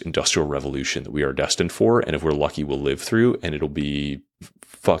next industrial revolution that we are destined for. And if we're lucky, we'll live through, and it'll be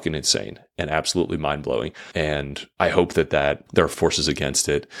fucking insane and absolutely mind-blowing. And I hope that there are forces against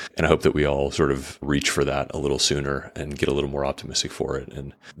it. And I hope that we all sort of reach for that a little sooner and get a little more optimistic for it.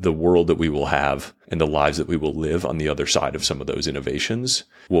 And the world that we will have and the lives that we will live on the other side of some of those innovations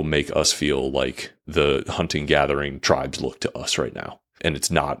will make us feel like the hunting-gathering tribes look to us right now. And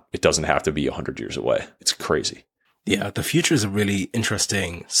it doesn't have to be 100 years away. It's crazy. Yeah, the future is a really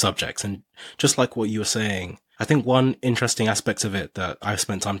interesting subject. And just like what you were saying, I think one interesting aspect of it that I've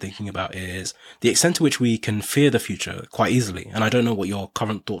spent time thinking about is the extent to which we can fear the future quite easily. And I don't know what your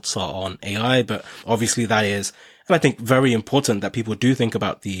current thoughts are on AI, but obviously that is, and I think very important that people do think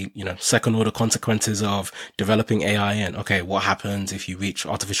about the, second order consequences of developing AI and, okay, what happens if you reach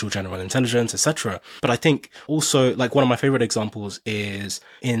artificial general intelligence, etc. But I think also, like, one of my favorite examples is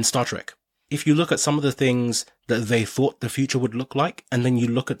in Star Trek. if you look at some of the things that they thought the future would look like, and then you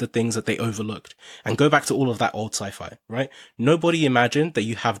look at the things that they overlooked, and go back to all of that old sci-fi, right? Nobody imagined that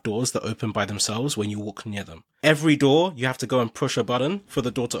you have doors that open by themselves when you walk near them. Every door, you have to go and push a button for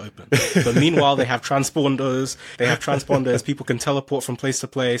the door to open. But meanwhile, they have transponders, people can teleport from place to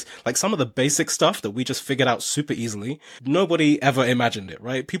place. Like some of the basic stuff that we just figured out super easily, nobody ever imagined it,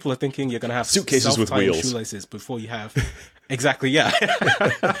 right? People are thinking you're going to have suitcases with wheels, shoelaces before you have... Exactly, yeah.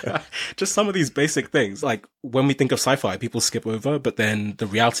 Just some of these basic things. Like when we think of sci-fi, people skip over, but then the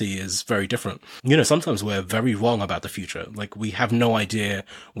reality is very different. You know, sometimes we're very wrong about the future. Like we have no idea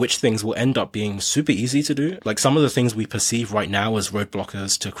which things will end up being super easy to do. Like some of the things we perceive right now as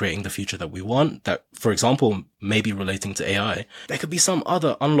roadblockers to creating the future that we want, that, for example, maybe relating to AI, there could be some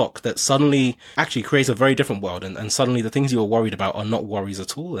other unlock that suddenly actually creates a very different world. And suddenly the things you were worried about are not worries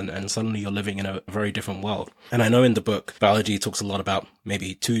at all. And suddenly you're living in a very different world. And I know in the book, Balaji talks a lot about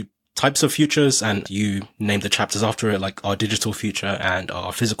maybe two types of futures, and you name the chapters after it, like our digital future and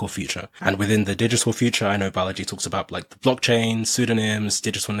our physical future. And within the digital future, I know Balaji talks about like the blockchain, pseudonyms,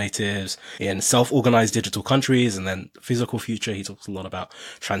 digital natives in self-organized digital countries. And then the physical future, he talks a lot about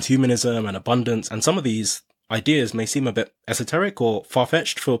transhumanism and abundance. And some of these ideas may seem a bit esoteric or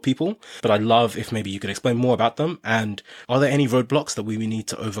far-fetched for people, but I'd love if maybe you could explain more about them. And are there any roadblocks that we need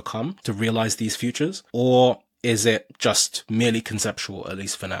to overcome to realize these futures? Or is it just merely conceptual, at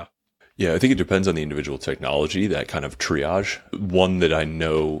least for now? Yeah, I think it depends on the individual technology, that kind of triage. One that I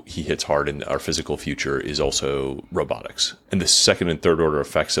know he hits hard in our physical future is also robotics. And the second and third order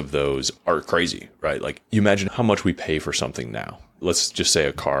effects of those are crazy, right? Like you imagine how much we pay for something now. Let's just say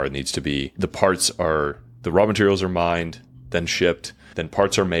a car needs to be, the raw materials are mined, then shipped, then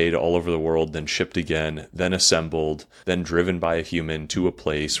parts are made all over the world, then shipped again, then assembled, then driven by a human to a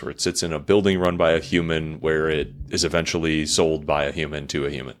place where it sits in a building run by a human, where it is eventually sold by a human to a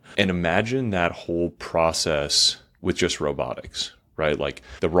human. And imagine that whole process with just robotics, right? Like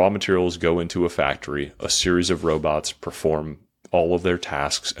the raw materials go into a factory, a series of robots perform all of their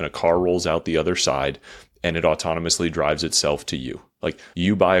tasks, and a car rolls out the other side, and it autonomously drives itself to you. Like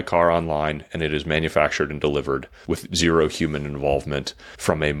you buy a car online and it is manufactured and delivered with zero human involvement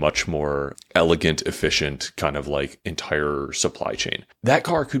from a much more elegant, efficient kind of like entire supply chain. That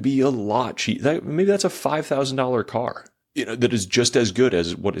car could be a lot cheap. Maybe that's a $5,000 car, that is just as good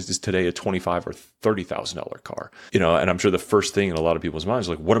as what is today a $25,000 or $30,000 car, and I'm sure the first thing in a lot of people's minds is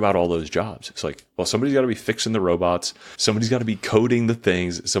like, what about all those jobs? It's like, well, somebody's got to be fixing the robots. Somebody's got to be coding the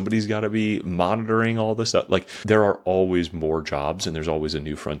things. Somebody's got to be monitoring all this stuff. Like there are always more jobs and there's always a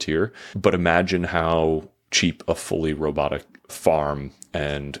new frontier, but imagine how cheap a fully robotic farm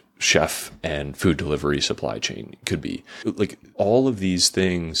and chef and food delivery supply chain could be. Like all of these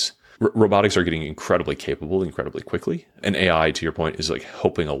things, robotics are getting incredibly capable incredibly quickly. And AI, to your point, is like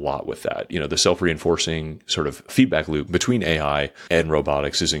helping a lot with that. The self-reinforcing sort of feedback loop between AI and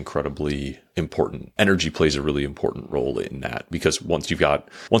robotics is incredibly important. Energy plays a really important role in that, because once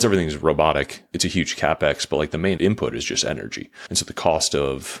everything's robotic, it's a huge capex, but like the main input is just energy. And so the cost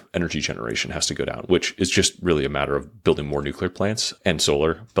of energy generation has to go down, which is just really a matter of building more nuclear plants and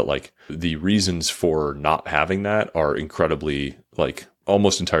solar. But like the reasons for not having that are incredibly like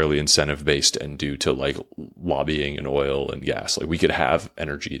almost entirely incentive based and due to like lobbying and oil and gas. Like we could have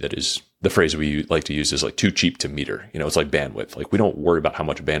energy that is, the phrase we like to use is like too cheap to meter. It's like bandwidth. Like we don't worry about how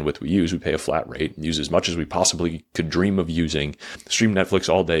much bandwidth we use. We pay a flat rate and use as much as we possibly could dream of using. Stream Netflix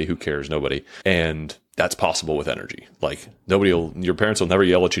all day. Who cares? Nobody. And that's possible with energy. Like your parents will never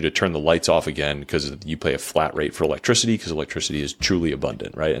yell at you to turn the lights off again because you pay a flat rate for electricity, because electricity is truly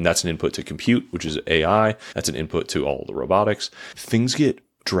abundant, right? And that's an input to compute, which is AI. That's an input to all the robotics. Things get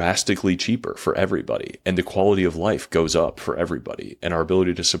drastically cheaper for everybody, and the quality of life goes up for everybody, and our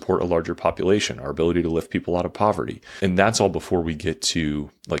ability to support a larger population, our ability to lift people out of poverty. And that's all before we get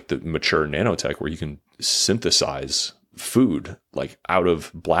to like the mature nanotech where you can synthesize food like out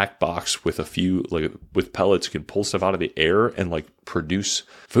of black box with with pellets. You can pull stuff out of the air and like produce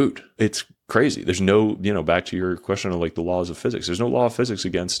food. It's crazy. There's no, back to your question of like the laws of physics. There's no law of physics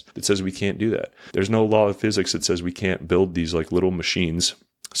that says we can't do that. There's no law of physics that says we can't build these like little machines,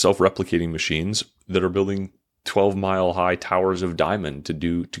 self-replicating machines that are building 12-mile high towers of diamond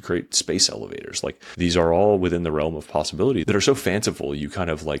to create space elevators. Like these are all within the realm of possibility that are so fanciful you kind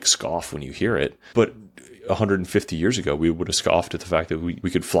of like scoff when you hear it. But 150 years ago, we would have scoffed at the fact that we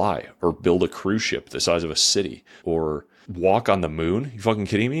could fly or build a cruise ship the size of a city or walk on the moon. You fucking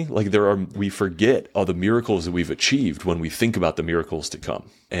kidding me? Like we forget all the miracles that we've achieved when we think about the miracles to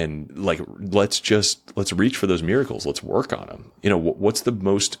come. And like, let's reach for those miracles. Let's work on them. What's the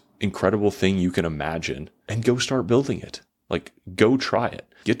most incredible thing you can imagine, and go start building it. Like go try it,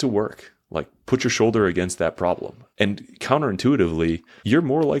 get to work. Like, put your shoulder against that problem. And counterintuitively, you're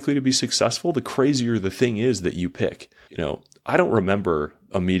more likely to be successful the crazier the thing is that you pick. I don't remember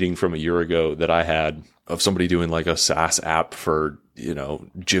a meeting from a year ago that I had of somebody doing like a SaaS app for,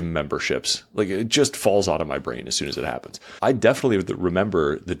 gym memberships. Like, it just falls out of my brain as soon as it happens. I definitely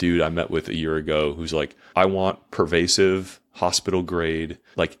remember the dude I met with a year ago who's like, I want pervasive hospital grade,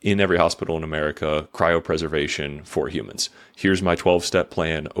 like in every hospital in America, cryopreservation for humans. Here's my 12-step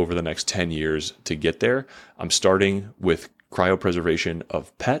plan over the next 10 years to get there. I'm starting with cryopreservation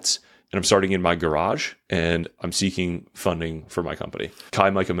of pets, and I'm starting in my garage, and I'm seeking funding for my company. Kai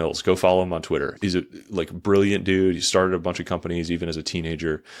Micah Mills, go follow him on Twitter. He's a brilliant dude. He started a bunch of companies even as a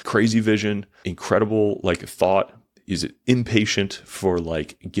teenager. Crazy vision, incredible thought. He's impatient for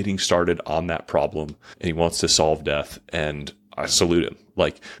getting started on that problem, and he wants to solve death. And I salute him.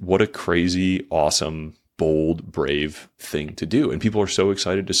 What a crazy, awesome, bold, brave thing to do. And people are so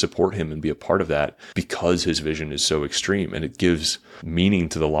excited to support him and be a part of that because his vision is so extreme, and it gives meaning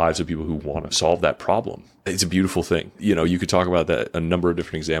to the lives of people who want to solve that problem. It's a beautiful thing. You could talk about that, a number of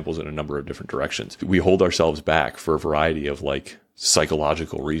different examples in a number of different directions. We hold ourselves back for a variety of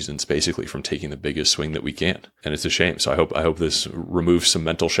psychological reasons, basically, from taking the biggest swing that we can. And it's a shame. So I hope this removes some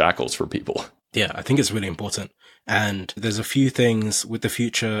mental shackles for people. Yeah, I think it's really important. And there's a few things with the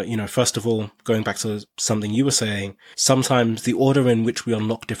future, first of all, going back to something you were saying, sometimes the order in which we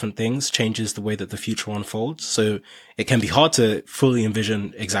unlock different things changes the way that the future unfolds. So it can be hard to fully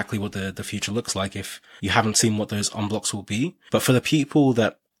envision exactly what the future looks like if you haven't seen what those unblocks will be. But for the people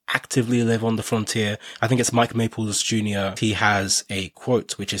that actively live on the frontier, I think it's Mike Maples Jr. He has a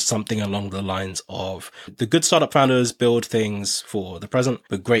quote, which is something along the lines of, the good startup founders build things for the present,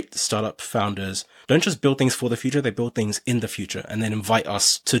 but great startup founders don't just build things for the future, they build things in the future and then invite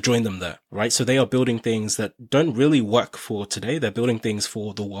us to join them there, right? So they are building things that don't really work for today. They're building things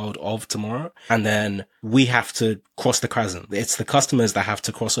for the world of tomorrow. And then we have to cross the chasm. It's the customers that have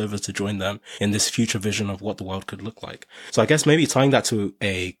to cross over to join them in this future vision of what the world could look like. So I guess maybe tying that to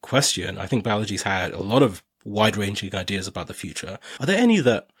a question, I think Balaji's had a lot of wide-ranging ideas about the future. Are there any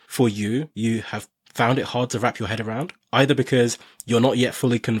that, for you have found it hard to wrap your head around, either because you're not yet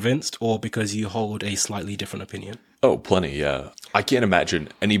fully convinced or because you hold a slightly different opinion? Oh, plenty, yeah. I can't imagine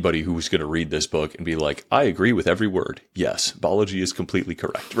anybody who was going to read this book and be like, I agree with every word. Yes, Balaji is completely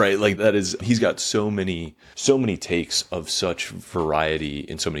correct, right? He's got so many takes of such variety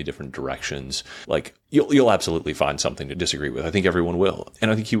in so many different directions. You'll absolutely find something to disagree with. I think everyone will. And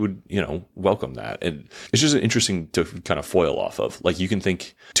I think he would, welcome that. And it's just interesting to kind of foil off of. You can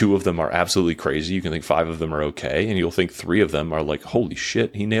think 2 of them are absolutely crazy. You can think 5 of them are okay. And you'll think 3 of them are holy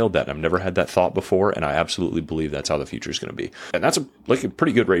shit, he nailed that. I've never had that thought before. And I absolutely believe that's how the future is going to be. And that's a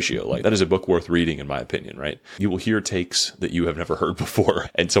pretty good ratio. That is a book worth reading, in my opinion, right? You will hear takes that you have never heard before.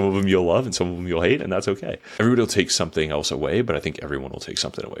 And some of them you'll love and some of them you'll hate. And that's okay. Everybody will take something else away, but I think everyone will take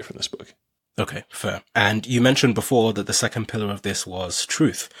something away from this book. Okay, fair. And you mentioned before that the second pillar of this was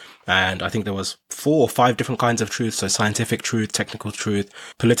truth. And I think there was 4 or 5 different kinds of truth. So scientific truth, technical truth,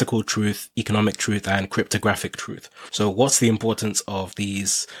 political truth, economic truth, and cryptographic truth. So what's the importance of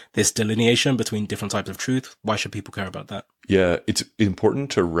this delineation between different types of truth? Why should people care about that? Yeah, it's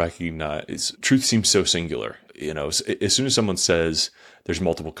important to recognize truth seems so singular. As soon as someone says there's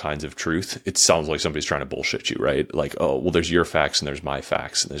multiple kinds of truth, it sounds like somebody's trying to bullshit you, right? Oh, well, there's your facts and there's my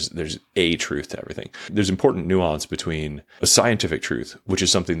facts, and there's a truth to everything. There's important nuance between a scientific truth, which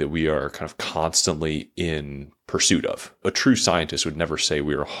is something that we are kind of constantly in pursuit of. A true scientist would never say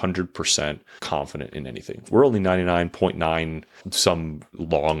we are 100% confident in anything. We're only 99.9 some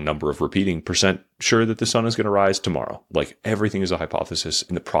long number of repeating percent sure that the sun is going to rise tomorrow. Everything is a hypothesis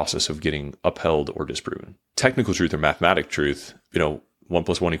in the process of getting upheld or disproven. Technical truth or mathematic truth, 1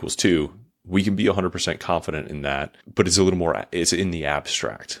 + 1 = 2. We can be 100% confident in that, but it's in the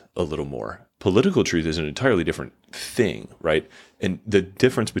abstract a little more. Political truth is an entirely different thing, right? And the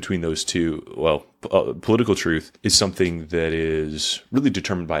difference between those two, political truth is something that is really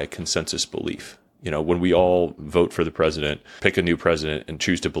determined by a consensus belief. When we all vote for the president, pick a new president, and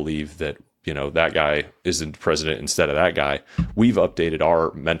choose to believe that, that guy is the president instead of that guy, we've updated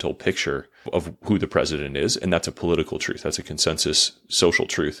our mental picture of who the president is. And that's a political truth. That's a consensus social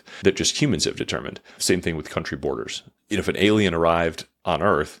truth that just humans have determined. Same thing with country borders. If an alien arrived on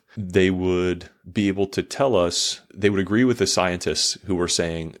Earth, they would be able to tell us, they would agree with the scientists who were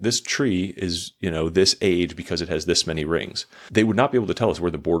saying this tree is, this age because it has this many rings. They would not be able to tell us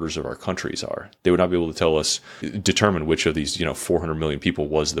where the borders of our countries are. They would not be able to determine which of these, 400 million people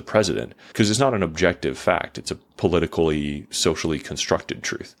was the president, because it's not an objective fact. It's a politically, socially constructed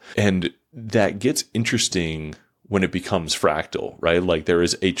truth. And that gets interesting when it becomes fractal, right? There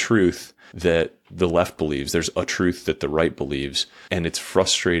is a truth that the left believes. There's a truth that the right believes. And it's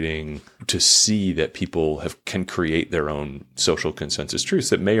frustrating to see that people can create their own social consensus truths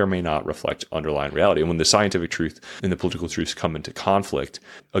that may or may not reflect underlying reality. And when the scientific truth and the political truths come into conflict,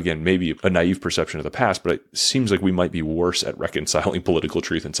 again, maybe a naive perception of the past, but it seems like we might be worse at reconciling political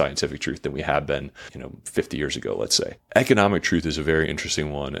truth and scientific truth than we have been, 50 years ago, let's say. Economic truth is a very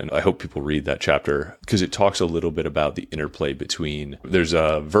interesting one. And I hope people read that chapter because it talks a little bit about the interplay between, there's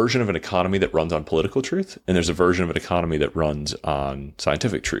a version of an economy that runs on political truth, and there's a version of an economy that runs on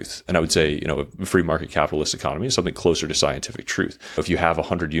scientific truth. And I would say, a free market capitalist economy is something closer to scientific truth. If you have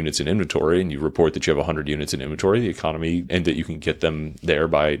 100 units in inventory and you report that you have 100 units in inventory, the economy, and that you can get them there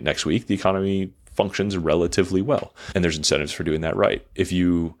by next week, the economy functions relatively well. And there's incentives for doing that right. If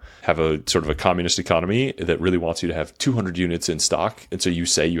you have a sort of a communist economy that really wants you to have 200 units in stock, and so you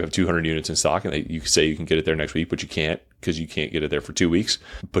say you have 200 units in stock and you say you can get it there next week, but you can't because you can't get it there for 2 weeks,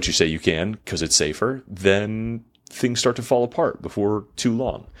 but you say you can because it's safer, then things start to fall apart before too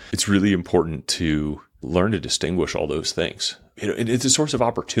long. It's really important to learn to distinguish all those things. It's a source of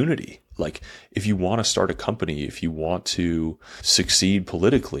opportunity. Like if you want to start a company, if you want to succeed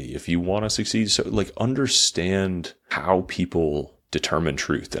politically, if you want to succeed, so like understand how people determine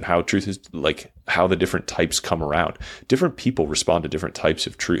truth and how truth is, like how the different types come around. Different people respond to different types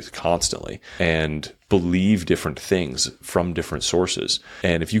of truth constantly and believe different things from different sources.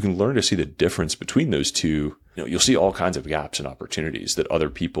 And if you can learn to see the difference between those two, you'll see all kinds of gaps and opportunities that other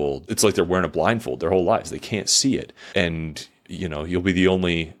people, it's like they're wearing a blindfold their whole lives. They can't see it. And you'll be the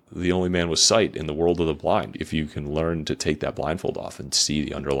only man with sight in the world of the blind if you can learn to take that blindfold off and see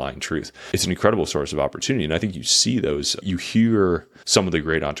the underlying truth. It's an incredible source of opportunity. And I think you see those, you hear some of the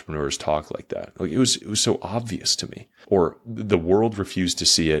great entrepreneurs talk like that. Like it was so obvious to me, or the world refused to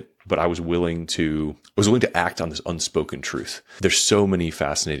see it, but I was willing to act on this unspoken truth. There's so many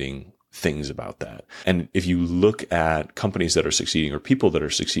fascinating things about that. And if you look at companies that are succeeding or people that are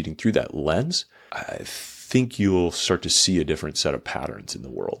succeeding through that lens, I think you'll start to see a different set of patterns in the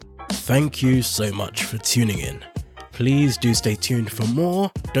world. Thank you so much for tuning in. Please do stay tuned for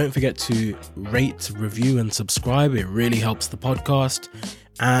more. Don't forget to rate, review, and subscribe. It really helps the podcast.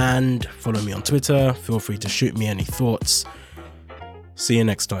 And follow me on Twitter. Feel free to shoot me any thoughts. See you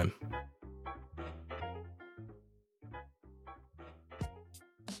next time.